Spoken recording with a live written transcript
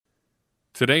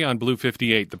Today on Blue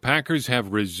 58, the Packers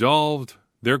have resolved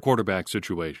their quarterback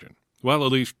situation. Well,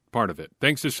 at least part of it.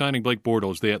 Thanks to signing Blake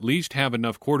Bortles, they at least have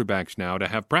enough quarterbacks now to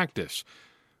have practice.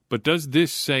 But does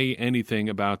this say anything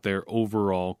about their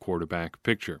overall quarterback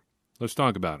picture? Let's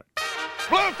talk about it.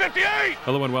 Blue 58!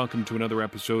 Hello and welcome to another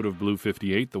episode of Blue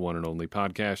 58, the one and only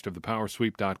podcast of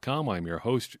thepowersweep.com. I'm your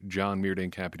host, John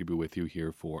Meerdink. Happy to be with you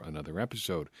here for another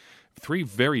episode. Three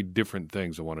very different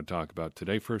things I want to talk about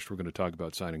today. First, we're going to talk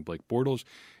about signing Blake Bortles,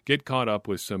 get caught up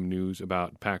with some news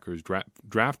about Packers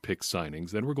draft pick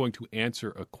signings. Then we're going to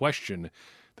answer a question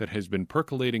that has been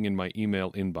percolating in my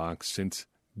email inbox since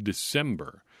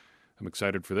December. I'm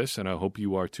excited for this, and I hope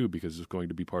you are too, because it's going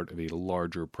to be part of a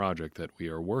larger project that we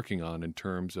are working on in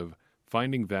terms of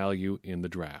finding value in the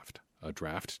draft. A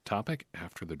draft topic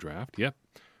after the draft? Yep,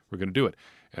 we're going to do it.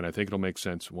 And I think it'll make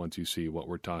sense once you see what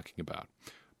we're talking about.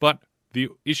 But the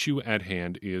issue at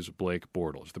hand is Blake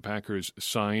Bortles. The Packers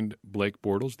signed Blake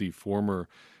Bortles, the former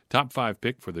top 5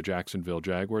 pick for the Jacksonville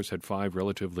Jaguars, had 5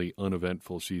 relatively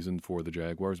uneventful seasons for the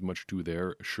Jaguars, much to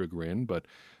their chagrin. But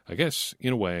I guess,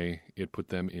 in a way, it put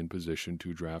them in position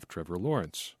to draft Trevor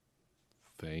Lawrence.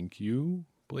 Thank you,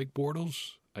 Blake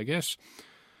Bortles, I guess.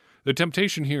 The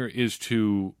temptation here is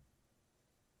to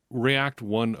react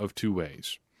one of two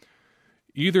ways.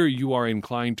 Either you are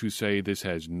inclined to say this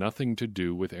has nothing to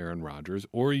do with Aaron Rodgers,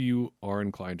 or you are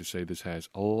inclined to say this has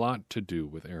a lot to do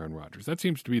with Aaron Rodgers. That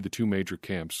seems to be the two major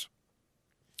camps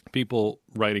people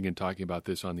writing and talking about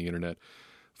this on the internet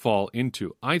fall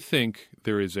into. I think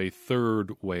there is a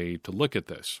third way to look at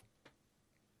this,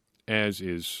 as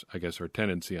is, I guess, our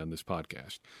tendency on this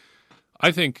podcast.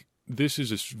 I think this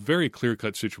is a very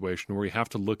clear-cut situation where you have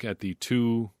to look at the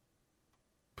two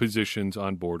positions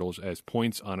on Bortles as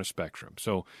points on a spectrum.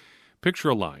 So picture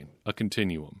a line, a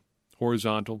continuum,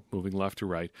 horizontal, moving left to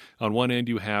right. On one end,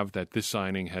 you have that this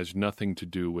signing has nothing to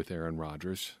do with Aaron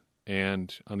Rodgers.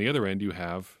 And on the other end, you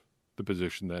have the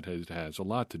position that has a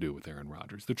lot to do with Aaron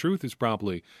Rodgers. The truth is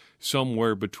probably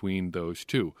somewhere between those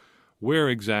two. Where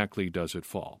exactly does it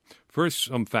fall? First,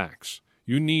 some facts.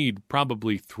 You need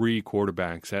probably 3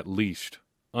 quarterbacks at least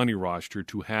on your roster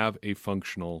to have a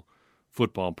functional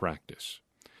football practice.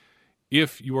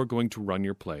 If you are going to run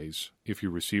your plays, if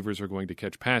your receivers are going to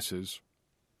catch passes,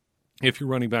 if your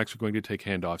running backs are going to take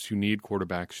handoffs, you need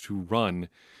quarterbacks to run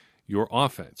your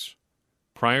offense.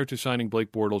 Prior to signing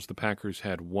Blake Bortles, the Packers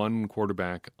had 1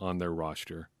 quarterback on their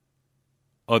roster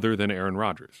other than Aaron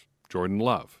Rodgers, Jordan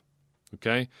Love.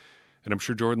 Okay? And I'm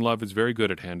sure Jordan Love is very good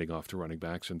at handing off to running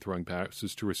backs and throwing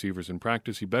passes to receivers in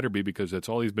practice. He better be, because that's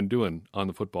all he's been doing on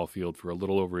the football field for a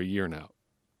little over a year now.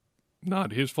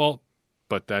 Not his fault,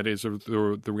 but that is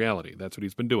the reality. That's what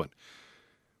he's been doing.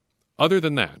 Other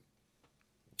than that,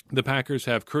 the Packers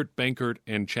have Kurt Benkert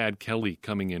and Chad Kelly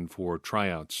coming in for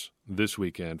tryouts this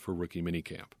weekend for rookie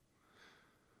minicamp.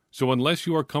 So unless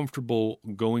you are comfortable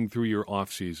going through your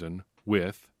offseason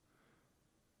with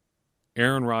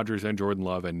Aaron Rodgers and Jordan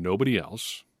Love and nobody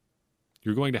else,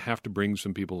 you're going to have to bring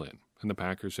some people in. And the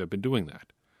Packers have been doing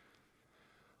that.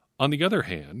 On the other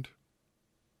hand,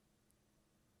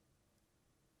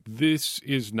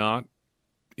 it is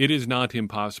not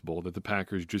impossible that the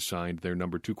Packers just signed their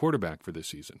number 2 quarterback for this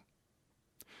season.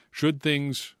 Should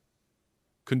things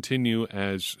continue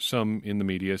as some in the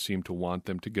media seem to want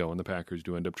them to go, and the Packers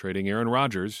do end up trading Aaron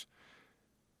Rodgers,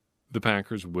 the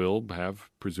Packers will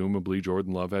have presumably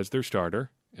Jordan Love as their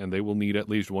starter, and they will need at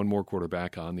least 1 more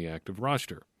quarterback on the active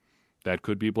roster. That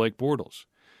could be Blake Bortles.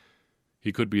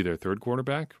 He could be their 3rd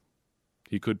quarterback.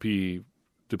 He could be,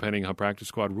 depending how practice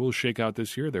squad rules shake out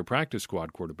this year, their practice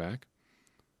squad quarterback.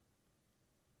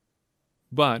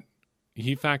 But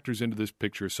he factors into this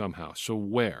picture somehow. So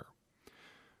where?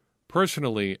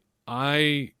 Personally,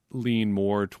 I lean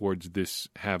more towards this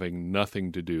having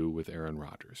nothing to do with Aaron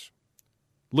Rodgers.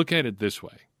 Look at it this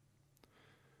way.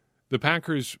 The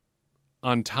Packers,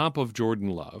 on top of Jordan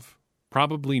Love,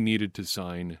 probably needed to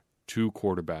sign 2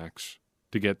 quarterbacks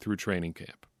to get through training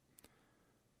camp.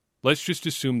 Let's just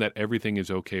assume that everything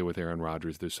is okay with Aaron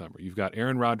Rodgers this summer. You've got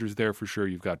Aaron Rodgers there for sure.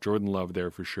 You've got Jordan Love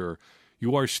there for sure.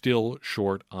 You are still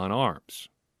short on arms.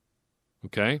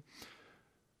 Okay?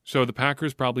 So the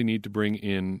Packers probably need to bring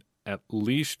in at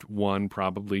least 1,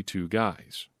 probably 2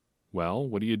 guys. Well,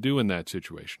 what do you do in that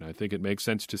situation? I think it makes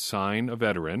sense to sign a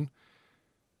veteran,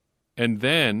 and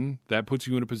then that puts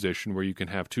you in a position where you can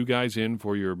have 2 guys in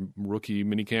for your rookie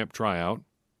minicamp tryout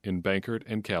in Benkert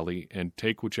and Kelly, and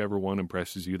take whichever one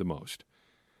impresses you the most.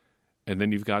 And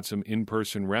then you've got some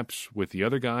in-person reps with the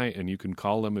other guy, and you can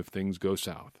call them if things go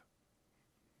south.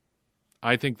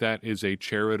 I think that is a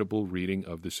charitable reading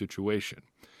of the situation.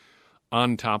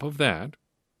 On top of that,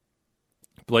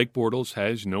 Blake Bortles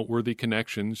has noteworthy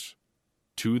connections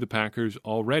to the Packers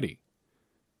already.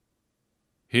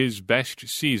 His best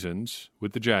seasons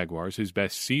with the Jaguars, his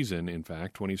best season, in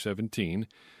fact, 2017,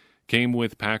 came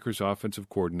with Packers offensive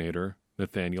coordinator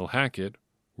Nathaniel Hackett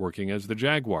working as the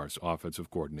Jaguars offensive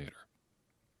coordinator.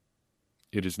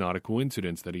 It is not a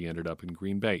coincidence that he ended up in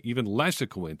Green Bay. Even less a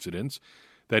coincidence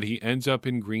that he ends up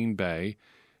in Green Bay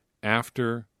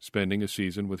after spending a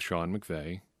season with Sean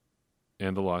McVay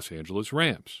and the Los Angeles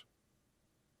Rams.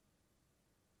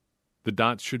 The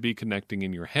dots should be connecting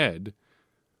in your head,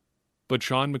 but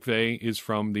Sean McVay is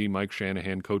from the Mike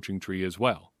Shanahan coaching tree as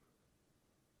well.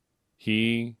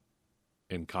 He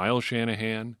and Kyle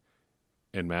Shanahan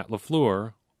and Matt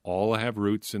LaFleur all have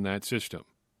roots in that system.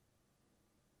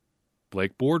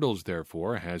 Blake Bortles,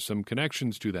 therefore, has some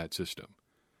connections to that system.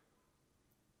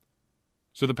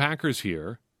 So the Packers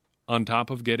here, on top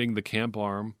of getting the camp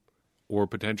arm or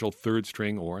potential third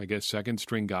string or, I guess, second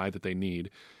string guy that they need,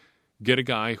 get a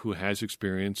guy who has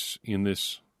experience in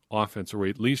this offense, or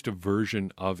at least a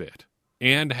version of it,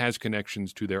 and has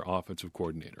connections to their offensive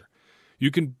coordinator.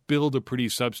 You can build a pretty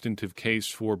substantive case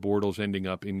for Bortles ending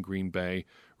up in Green Bay,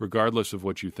 regardless of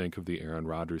what you think of the Aaron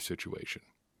Rodgers situation.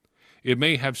 It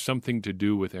may have something to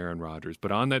do with Aaron Rodgers,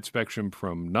 but on that spectrum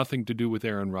from nothing to do with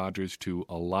Aaron Rodgers to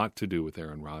a lot to do with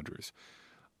Aaron Rodgers,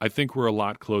 I think we're a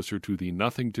lot closer to the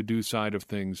nothing to do side of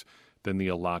things than the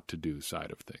a lot to do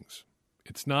side of things.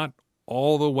 It's not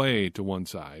all the way to one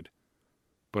side,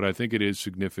 but I think it is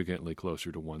significantly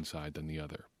closer to one side than the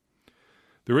other.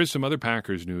 There is some other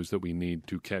Packers news that we need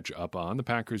to catch up on. The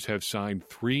Packers have signed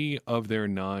 3 of their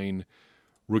 9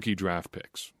 rookie draft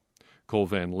picks. Cole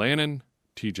Van Lanen,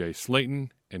 TJ Slaton,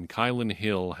 and Kylan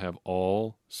Hill have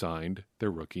all signed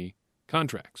their rookie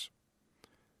contracts. I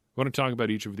want to talk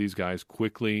about each of these guys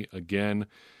quickly again.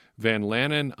 Van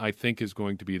Lanen, I think, is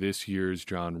going to be this year's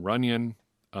John Runyan.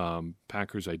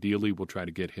 Packers ideally will try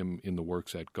to get him in the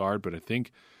works at guard, but I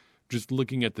think just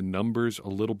looking at the numbers a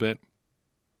little bit,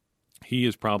 he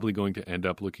is probably going to end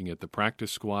up looking at the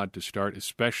practice squad to start,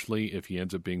 especially if he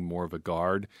ends up being more of a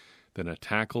guard than a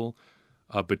tackle.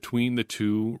 Between the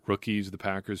two rookies the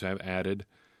Packers have added,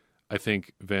 I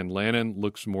think Van Lanen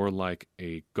looks more like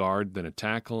a guard than a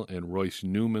tackle, and Royce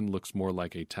Newman looks more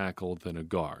like a tackle than a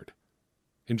guard.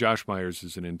 And Josh Myers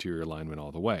is an interior lineman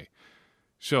all the way.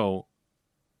 So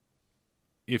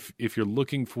if you're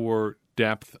looking for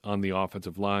depth on the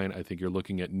offensive line, I think you're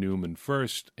looking at Newman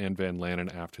first and Van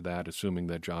Lanen after that, assuming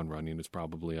that John Runyan is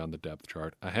probably on the depth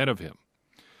chart ahead of him.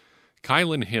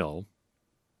 Kylan Hill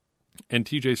and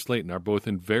TJ Slaton are both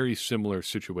in very similar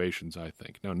situations, I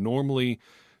think. Now, normally,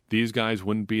 these guys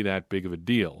wouldn't be that big of a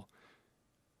deal.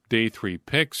 Day 3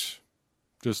 picks,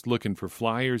 just looking for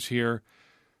flyers here.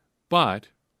 But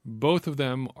both of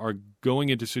them are going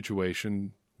into a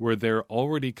situation where they're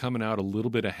already coming out a little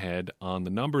bit ahead on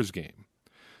the numbers game.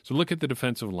 So look at the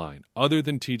defensive line. Other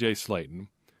than TJ Slaton,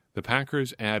 the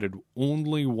Packers added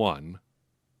only one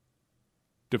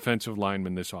defensive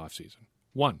lineman this offseason.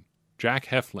 One, Jack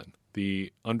Heflin,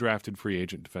 the undrafted free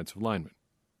agent defensive lineman.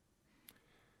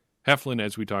 Heflin,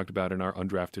 as we talked about in our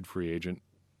undrafted free agent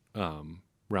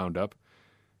roundup,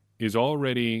 is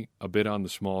already a bit on the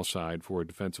small side for a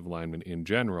defensive lineman in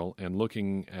general, and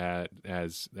looking at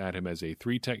him as a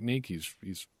 3 technique,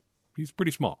 he's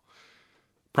pretty small.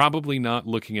 Probably not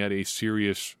looking at a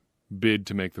serious bid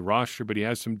to make the roster, but he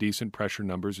has some decent pressure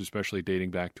numbers, especially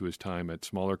dating back to his time at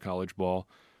smaller college ball.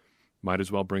 Might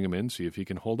as well bring him in, see if he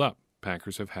can hold up.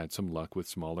 Packers have had some luck with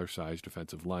smaller-sized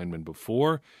defensive linemen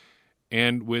before,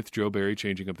 and with Joe Barry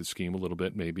changing up the scheme a little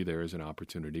bit, maybe there is an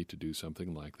opportunity to do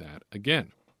something like that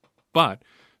again. But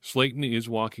Slaton is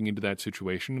walking into that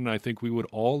situation, and I think we would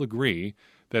all agree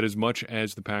that as much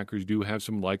as the Packers do have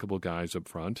some likable guys up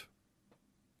front,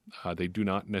 they do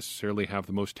not necessarily have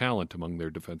the most talent among their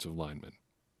defensive linemen.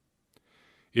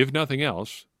 If nothing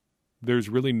else, there's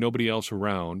really nobody else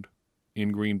around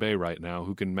in Green Bay right now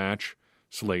who can match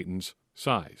Slaton's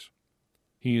size.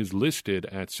 He is listed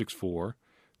at 6'4",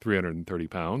 330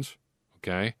 pounds,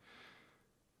 okay?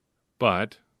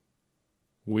 But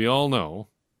we all know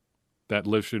that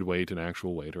lifted weight and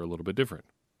actual weight are a little bit different.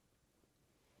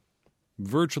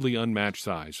 Virtually unmatched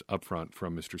size up front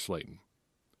from Mr. Slaton.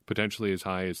 Potentially as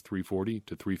high as 340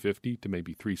 to 350 to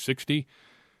maybe 360.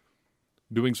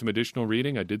 Doing some additional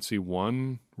reading, I did see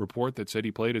one report that said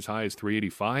he played as high as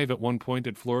 385 at one point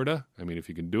at Florida. I mean, if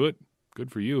you can do it,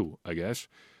 good for you, I guess.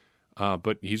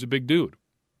 But he's a big dude.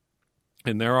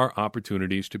 And there are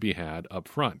opportunities to be had up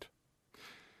front.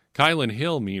 Kylan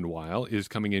Hill, meanwhile, is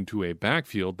coming into a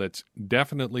backfield that's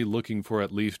definitely looking for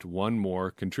at least one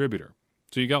more contributor.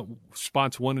 So you got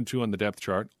spots 1 and 2 on the depth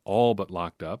chart, all but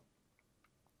locked up.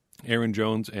 Aaron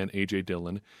Jones and A.J.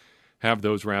 Dillon have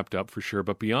those wrapped up for sure.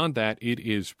 But beyond that, it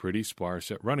is pretty sparse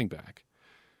at running back.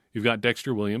 You've got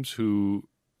Dexter Williams, who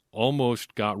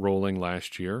almost got rolling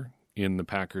last year in the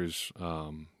Packers,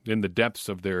 in the depths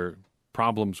of their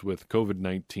problems with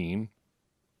COVID-19.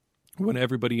 When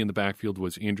everybody in the backfield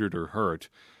was injured or hurt,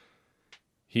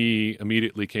 he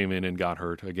immediately came in and got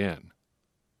hurt again.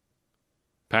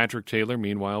 Patrick Taylor,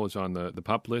 meanwhile, was on the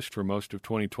PUP list for most of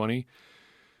 2020.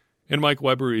 And Mike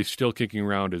Weber is still kicking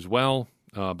around as well,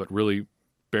 but really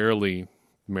barely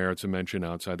merits a mention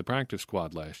outside the practice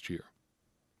squad last year.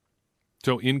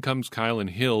 So in comes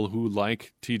Kylan Hill, who,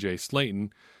 like TJ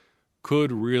Slayton,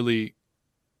 could really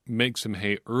make some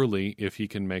hay early if he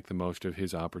can make the most of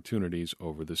his opportunities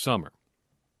over the summer.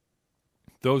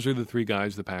 Those are the three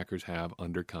guys the Packers have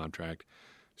under contract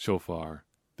so far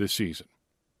this season,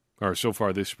 or so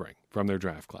far this spring from their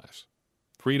draft class.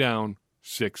 3 down,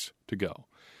 6 to go.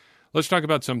 Let's talk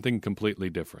about something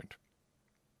completely different.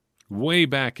 Way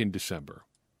back in December,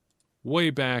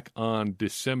 way back on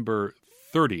December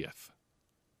 30th,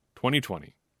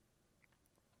 2020,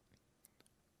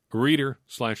 a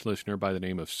reader/listener by the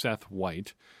name of Seth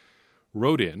White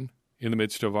wrote in the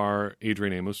midst of our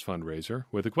Adrian Amos fundraiser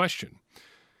with a question.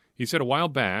 He said, a while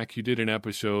back, you did an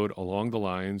episode along the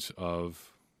lines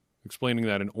of explaining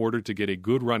that in order to get a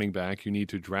good running back, you need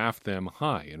to draft them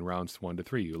high in rounds 1 to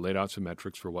 3. You laid out some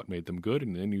metrics for what made them good,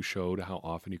 and then you showed how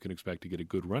often you can expect to get a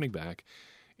good running back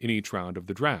in each round of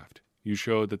the draft. You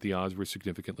showed that the odds were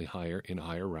significantly higher in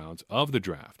higher rounds of the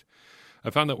draft. I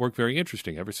found that work very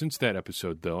interesting. Ever since that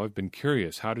episode, though, I've been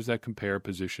curious, how does that compare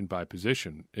position by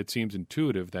position? It seems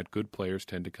intuitive that good players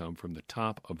tend to come from the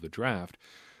top of the draft,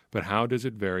 but how does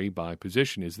it vary by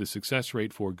position? Is the success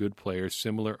rate for good players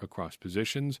similar across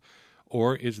positions,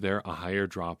 or is there a higher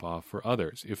drop-off for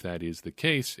others? If that is the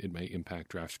case, it may impact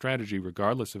draft strategy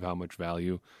regardless of how much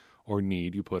value or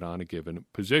need you put on a given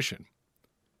position.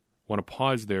 I want to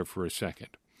pause there for a second.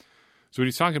 So what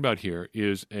he's talking about here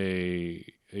is a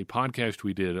podcast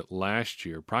we did last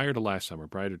year, prior to last summer,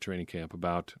 prior to training camp,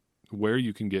 about where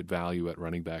you can get value at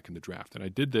running back in the draft. And I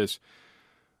did this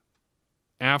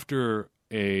after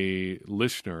a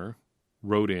listener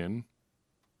wrote in.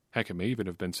 Heck, it may even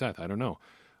have been Seth. I don't know.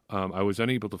 I was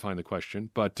unable to find the question,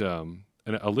 but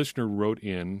a listener wrote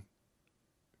in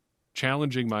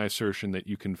challenging my assertion that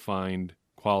you can find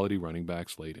quality running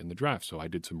backs late in the draft. So I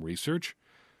did some research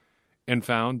and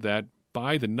found that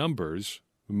by the numbers,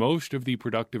 most of the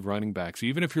productive running backs,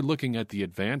 even if you're looking at the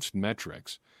advanced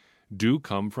metrics, do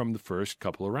come from the first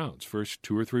couple of rounds, first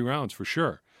 2 or 3 rounds for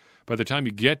sure. By the time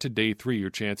you get to day 3, your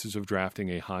chances of drafting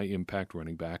a high-impact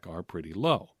running back are pretty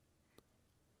low.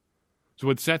 So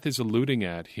what Seth is alluding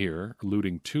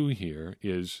to here,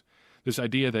 is this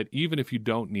idea that even if you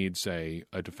don't need, say,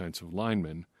 a defensive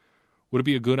lineman, would it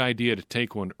be a good idea to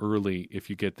take one early if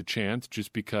you get the chance,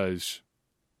 just because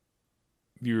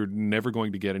you're never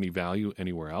going to get any value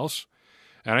anywhere else?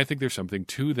 And I think there's something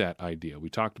to that idea. We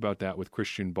talked about that with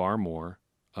Christian Barmore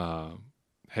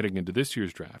heading into this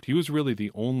year's draft. He was really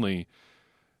the only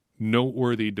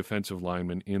noteworthy defensive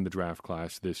lineman in the draft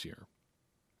class this year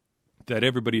that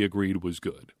everybody agreed was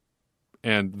good.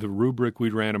 And the rubric we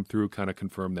ran him through kind of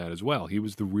confirmed that as well. He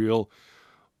was the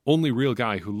only real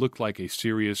guy who looked like a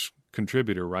serious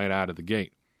contributor right out of the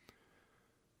gate.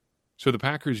 So the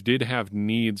Packers did have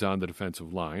needs on the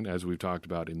defensive line, as we've talked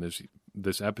about in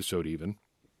this episode even.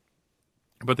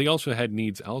 But they also had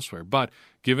needs elsewhere. But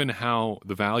given how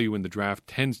the value in the draft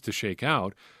tends to shake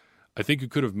out, I think you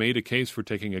could have made a case for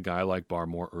taking a guy like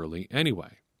Barmore early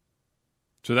anyway.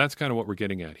 So that's kind of what we're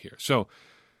getting at here. So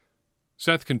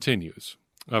Seth continues.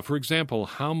 For example,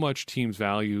 how much teams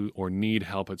value or need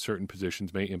help at certain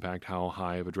positions may impact how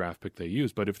high of a draft pick they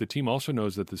use. But if the team also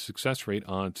knows that the success rate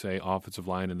on, say, offensive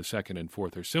line in the 2nd and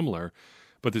 4th are similar,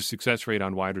 but the success rate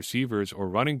on wide receivers or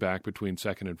running back between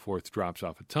 2nd and 4th drops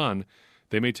off a ton,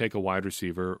 they may take a wide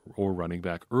receiver or running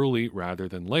back early rather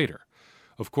than later.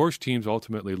 Of course, teams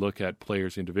ultimately look at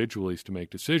players individually to make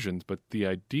decisions, but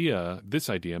this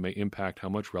idea may impact how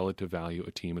much relative value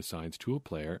a team assigns to a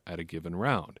player at a given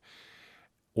round.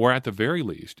 Or at the very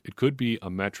least, it could be a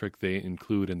metric they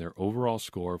include in their overall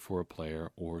score for a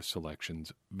player or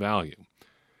selection's value.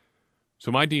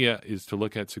 So my idea is to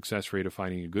look at success rate of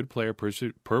finding a good player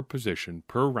per position,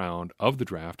 per round of the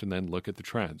draft, and then look at the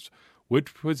trends.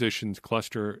 Which positions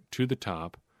cluster to the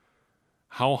top?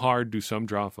 How hard do some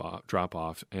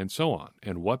drop-offs, and so on?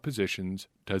 And what positions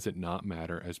does it not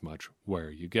matter as much where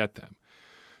you get them?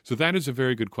 So that is a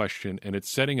very good question, and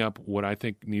it's setting up what I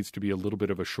think needs to be a little bit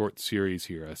of a short series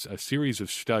here, a series of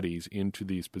studies into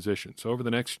these positions. So over the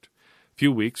next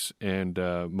few weeks and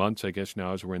months, I guess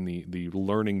now, as we're in the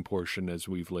learning portion as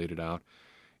we've laid it out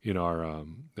in our,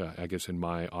 I guess in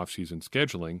my off-season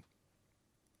scheduling,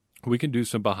 we can do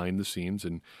some behind the scenes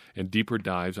and deeper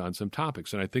dives on some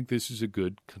topics. And I think this is a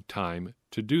good time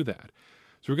to do that.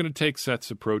 So we're going to take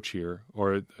Seth's approach here,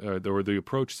 or the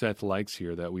approach Seth likes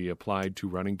here that we applied to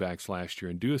running backs last year,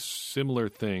 and do a similar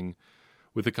thing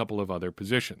with a couple of other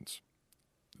positions.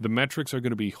 The metrics are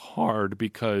going to be hard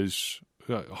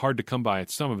to come by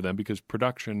at some of them, because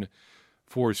production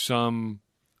for some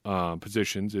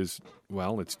positions is,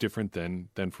 well, it's different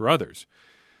than for others.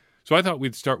 So I thought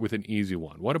we'd start with an easy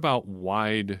one. What about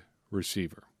wide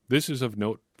receiver? This is of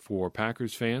note for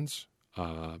Packers fans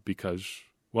because,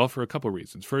 well, for a couple of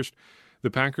reasons. First,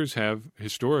 the Packers have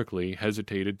historically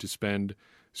hesitated to spend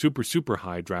super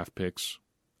high draft picks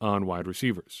on wide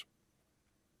receivers.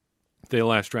 They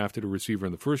last drafted a receiver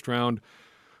in the first round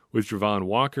was Javon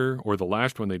Walker, or the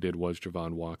last one they did was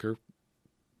Javon Walker.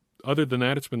 Other than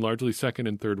that, it's been largely second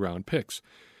and third round picks.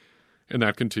 And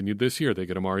that continued this year. They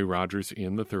get Amari Rodgers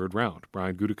in the third round.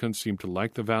 Brian Gutekunst seemed to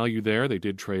like the value there. They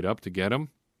did trade up to get him.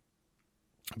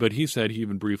 But he said he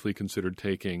even briefly considered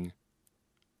taking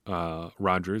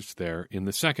Rodgers there in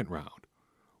the second round.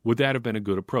 Would that have been a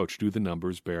good approach? Do the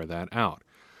numbers bear that out?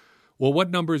 Well, what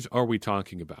numbers are we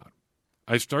talking about?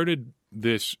 I started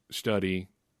this study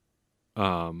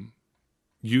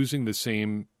using the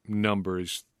same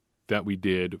numbers that we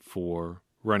did for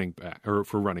running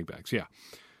backs, yeah.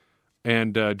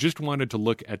 And just wanted to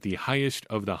look at the highest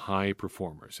of the high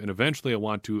performers. And eventually I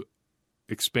want to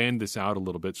expand this out a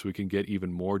little bit so we can get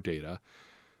even more data.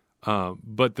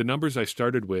 But the numbers I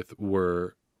started with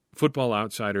were Football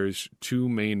Outsiders' two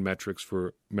main metrics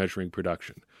for measuring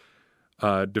production.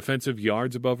 Defensive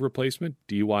yards above replacement,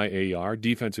 DYAR,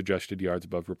 defense adjusted yards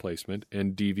above replacement,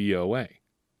 and DVOA,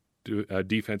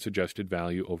 defense adjusted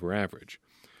value over average.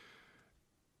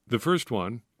 The first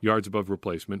one, yards above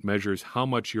replacement, measures how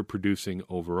much you're producing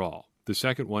overall. The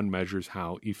second one measures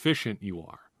how efficient you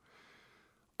are.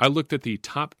 I looked at the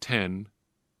top 10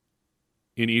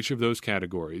 in each of those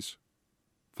categories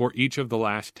for each of the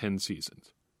last 10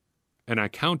 seasons. And I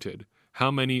counted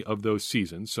how many of those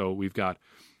seasons, so we've got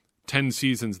 10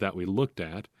 seasons that we looked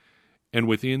at, and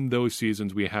within those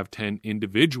seasons we have 10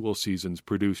 individual seasons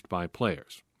produced by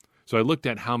players. So I looked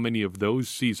at how many of those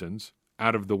seasons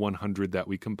out of the 100 that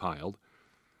we compiled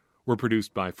were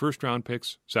produced by first-round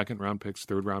picks, second-round picks,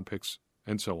 third-round picks,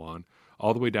 and so on,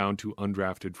 all the way down to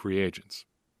undrafted free agents.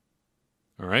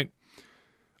 All right?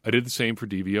 I did the same for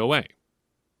DVOA.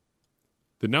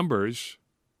 The numbers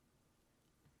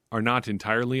are not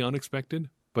entirely unexpected,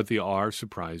 but they are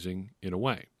surprising in a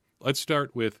way. Let's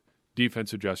start with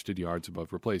defense-adjusted yards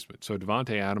above replacement. So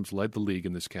Davante Adams led the league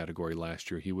in this category last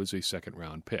year. He was a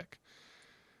second-round pick.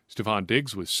 Stephon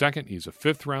Diggs was second. He's a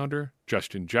fifth-rounder.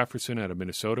 Justin Jefferson out of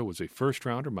Minnesota was a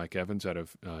first-rounder. Mike Evans out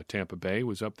of Tampa Bay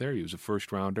was up there. He was a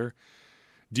first-rounder.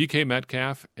 DK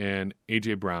Metcalf and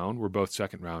A.J. Brown were both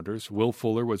second-rounders. Will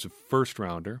Fuller was a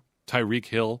first-rounder. Tyreek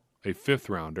Hill, a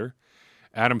fifth-rounder.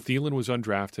 Adam Thielen was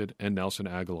undrafted, and Nelson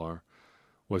Aguilar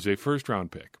was a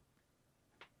first-round pick.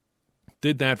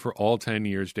 Did that for all 10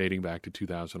 years dating back to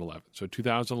 2011. So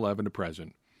 2011 to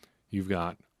present, you've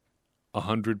got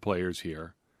 100 players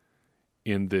here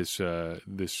in this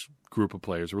group of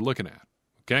players we're looking at,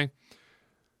 okay?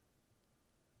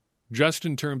 Just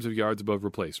in terms of yards above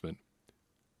replacement,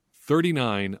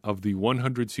 39 of the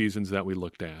 100 seasons that we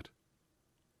looked at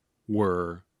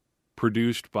were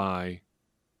produced by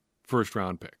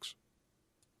first-round picks.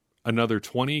 Another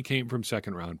 20 came from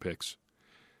second-round picks.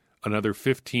 Another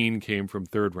 15 came from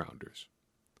third-rounders.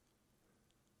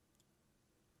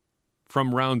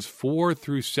 From rounds 4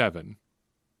 through 7,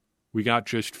 we got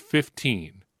just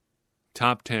 15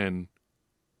 top 10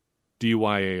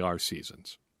 DYAR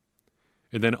seasons.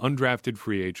 And then undrafted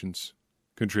free agents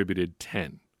contributed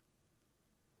 10.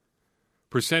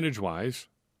 Percentage-wise,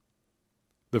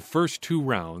 the first two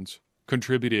rounds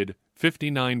contributed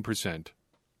 59%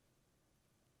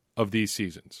 of these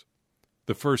seasons.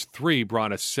 The first three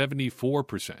brought us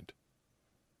 74%.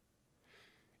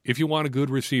 If you want a good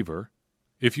receiver,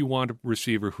 if you want a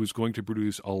receiver who's going to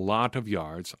produce a lot of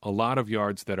yards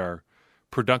that are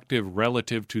productive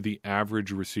relative to the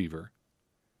average receiver,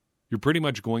 you're pretty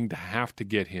much going to have to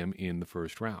get him in the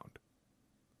first round.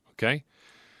 Okay?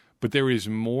 But there is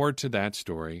more to that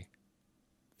story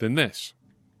than this.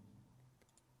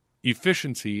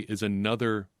 Efficiency is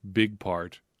another big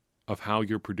part of how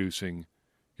you're producing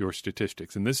your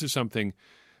statistics. And this is something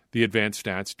the advanced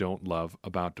stats don't love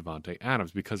about Davante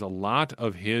Adams, because a lot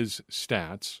of his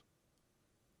stats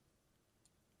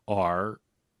are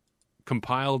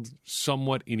compiled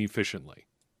somewhat inefficiently.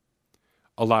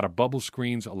 A lot of bubble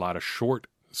screens, a lot of short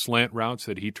slant routes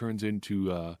that he turns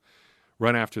into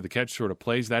run after the catch sort of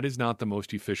plays. That is not the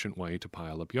most efficient way to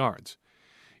pile up yards.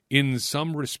 In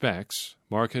some respects,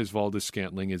 Marquez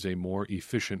Valdes-Scantling is a more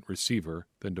efficient receiver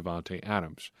than Davante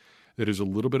Adams. That is a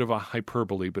little bit of a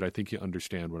hyperbole, but I think you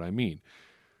understand what I mean.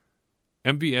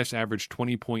 MVS averaged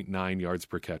 20.9 yards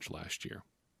per catch last year.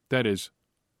 That is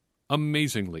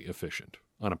amazingly efficient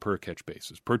on a per-catch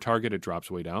basis. Per target, it drops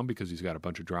way down because he's got a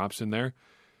bunch of drops in there.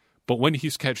 But when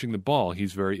he's catching the ball,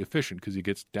 he's very efficient because he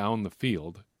gets down the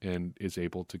field and is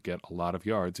able to get a lot of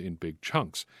yards in big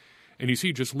chunks. And you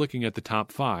see, just looking at the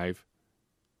top five,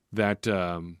 that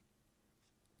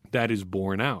is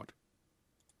borne out.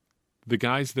 The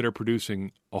guys that are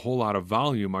producing a whole lot of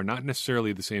volume are not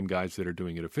necessarily the same guys that are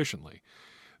doing it efficiently.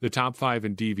 The top five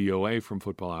in DVOA from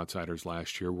Football Outsiders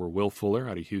last year were Will Fuller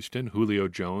out of Houston, Julio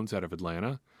Jones out of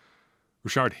Atlanta,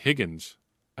 Rashard Higgins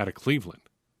out of Cleveland,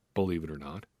 believe it or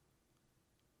not,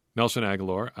 Nelson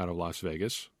Aguilar out of Las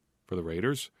Vegas for the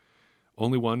Raiders.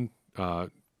 Only one of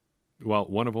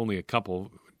only a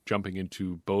couple jumping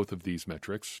into both of these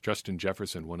metrics. Justin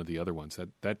Jefferson, one of the other ones.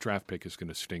 That draft pick is going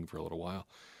to sting for a little while.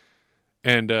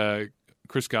 And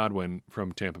Chris Godwin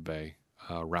from Tampa Bay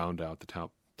round out the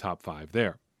top five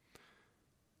there.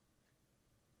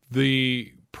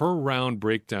 The per round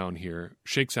breakdown here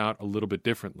shakes out a little bit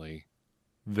differently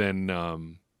than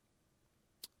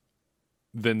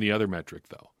the other metric,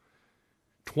 though.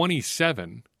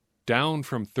 27 down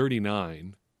from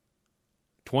 39.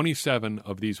 27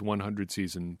 of these 100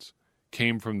 seasons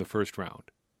came from the first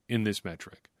round in this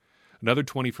metric. Another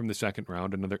 20 from the second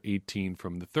round, another 18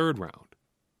 from the third round.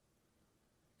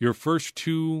 Your first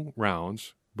two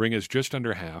rounds bring us just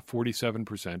under half,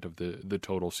 47% of the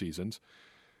total seasons.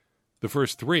 The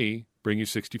first three bring you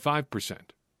 65%.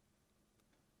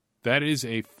 That is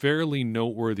a fairly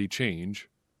noteworthy change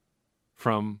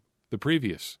from the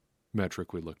previous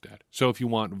metric we looked at. So if you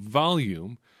want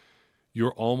volume,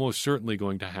 you're almost certainly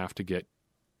going to have to get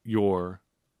your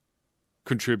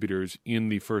contributors in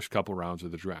the first couple rounds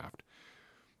of the draft.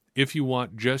 If you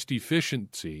want just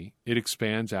efficiency, it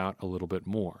expands out a little bit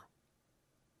more.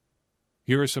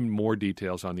 Here are some more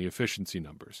details on the efficiency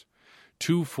numbers.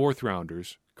 2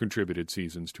 fourth-rounders contributed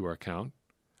seasons to our count.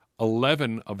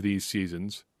 11 of these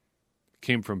seasons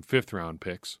came from fifth-round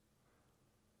picks.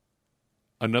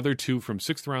 Another 2 from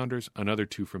sixth-rounders, another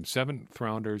 2 from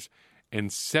seventh-rounders,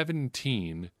 and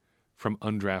 17 from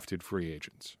undrafted free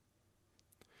agents.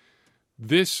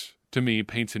 This, to me,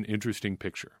 paints an interesting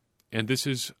picture. And this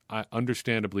is,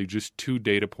 understandably, just 2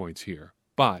 data points here.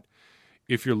 But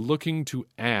if you're looking to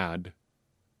add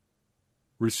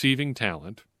receiving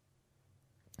talent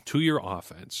to your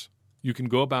offense, you can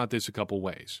go about this a couple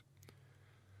ways.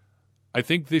 I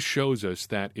think this shows us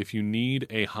that if you need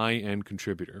a high-end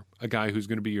contributor, a guy who's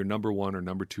going to be your number 1 or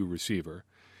number 2 receiver,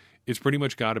 it's pretty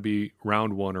much got to be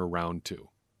round 1 or round 2.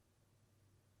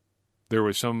 There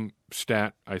was some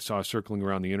stat I saw circling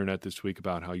around the internet this week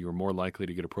about how you were more likely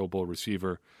to get a Pro Bowl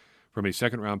receiver from a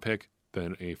second-round pick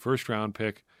than a first-round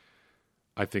pick.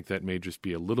 I think that may just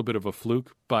be a little bit of a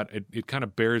fluke, but it kind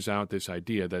of bears out this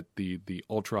idea that the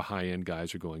ultra-high-end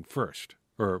guys are going first,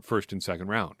 or first and second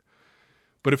round.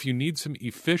 But if you need some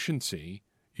efficiency,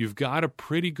 you've got a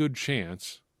pretty good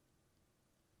chance,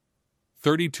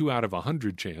 32 out of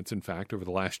 100 chance, in fact, over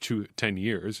the last 10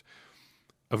 years,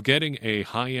 of getting a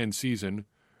high-end season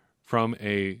from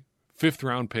a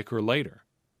fifth-round pick or later.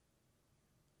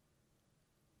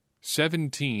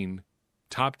 17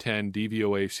 top 10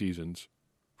 DVOA seasons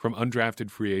from undrafted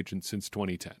free agents since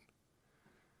 2010.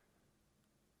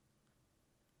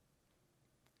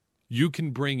 You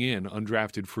can bring in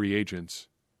undrafted free agents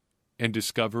and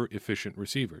discover efficient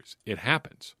receivers. It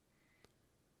happens.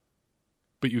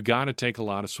 But you got to take a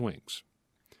lot of swings.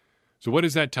 So what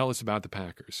does that tell us about the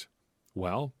Packers?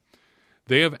 Well,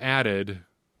 they have added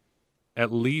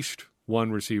at least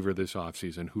one receiver this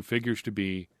offseason who figures to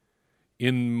be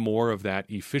in more of that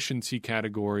efficiency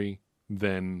category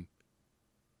than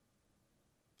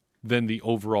the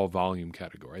overall volume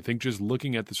category. I think just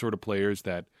looking at the sort of players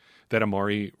that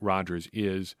Amari Rodgers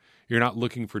is, you're not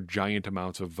looking for giant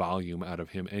amounts of volume out of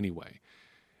him anyway.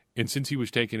 And since he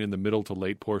was taken in the middle to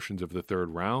late portions of the third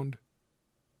round,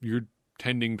 you're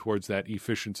tending towards that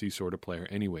efficiency sort of player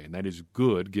anyway, and that is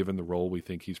good given the role we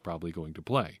think he's probably going to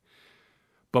play.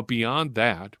 But beyond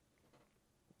that,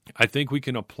 I think we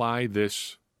can apply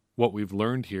this, what we've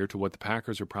learned here, to what the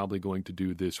Packers are probably going to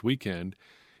do this weekend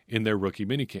in their rookie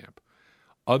minicamp.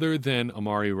 Other than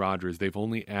Amari Rodgers, they've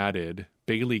only added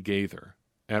Bailey Gaither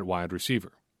at wide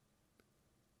receiver.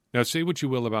 Now, say what you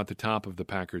will about the top of the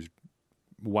Packers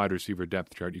wide receiver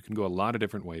depth chart. You can go a lot of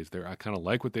different ways there. I kind of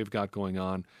like what they've got going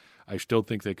on. I still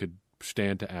think they could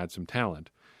stand to add some talent.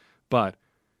 But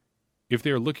if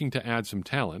they're looking to add some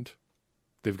talent,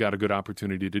 they've got a good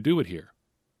opportunity to do it here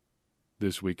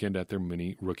this weekend at their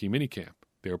rookie minicamp.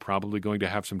 They're probably going to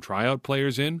have some tryout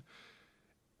players in,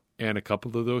 and a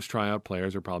couple of those tryout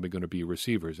players are probably going to be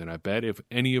receivers. And I bet if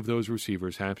any of those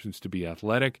receivers happens to be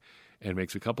athletic and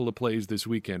makes a couple of plays this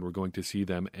weekend, we're going to see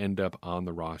them end up on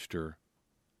the roster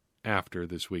after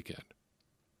this weekend.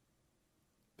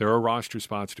 There are roster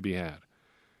spots to be had.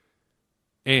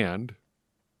 And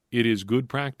it is good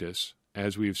practice,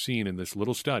 as we have seen in this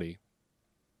little study,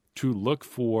 to look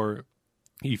for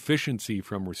efficiency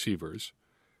from receivers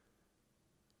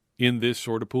in this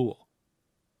sort of pool.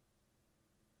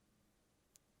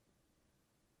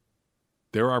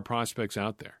 There are prospects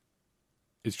out there.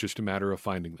 It's just a matter of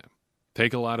finding them.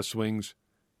 Take a lot of swings,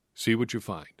 see what you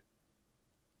find.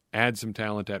 Add some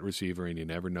talent at receiver, and you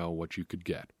never know what you could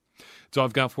get. That's all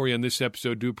I've got for you on this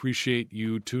episode. Do appreciate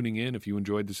you tuning in. If you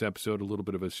enjoyed this episode, a little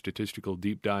bit of a statistical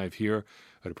deep dive here,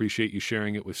 I'd appreciate you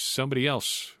sharing it with somebody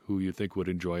else who you think would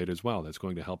enjoy it as well. That's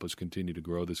going to help us continue to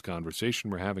grow this conversation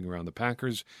we're having around the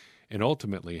Packers and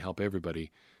ultimately help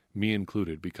everybody, me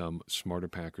included, become smarter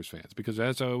Packers fans. Because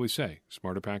as I always say,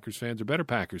 smarter Packers fans are better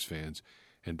Packers fans,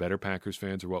 and better Packers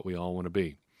fans are what we all want to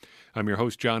be. I'm your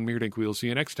host, John Meerdink. We'll see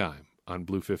you next time on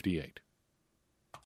Blue 58.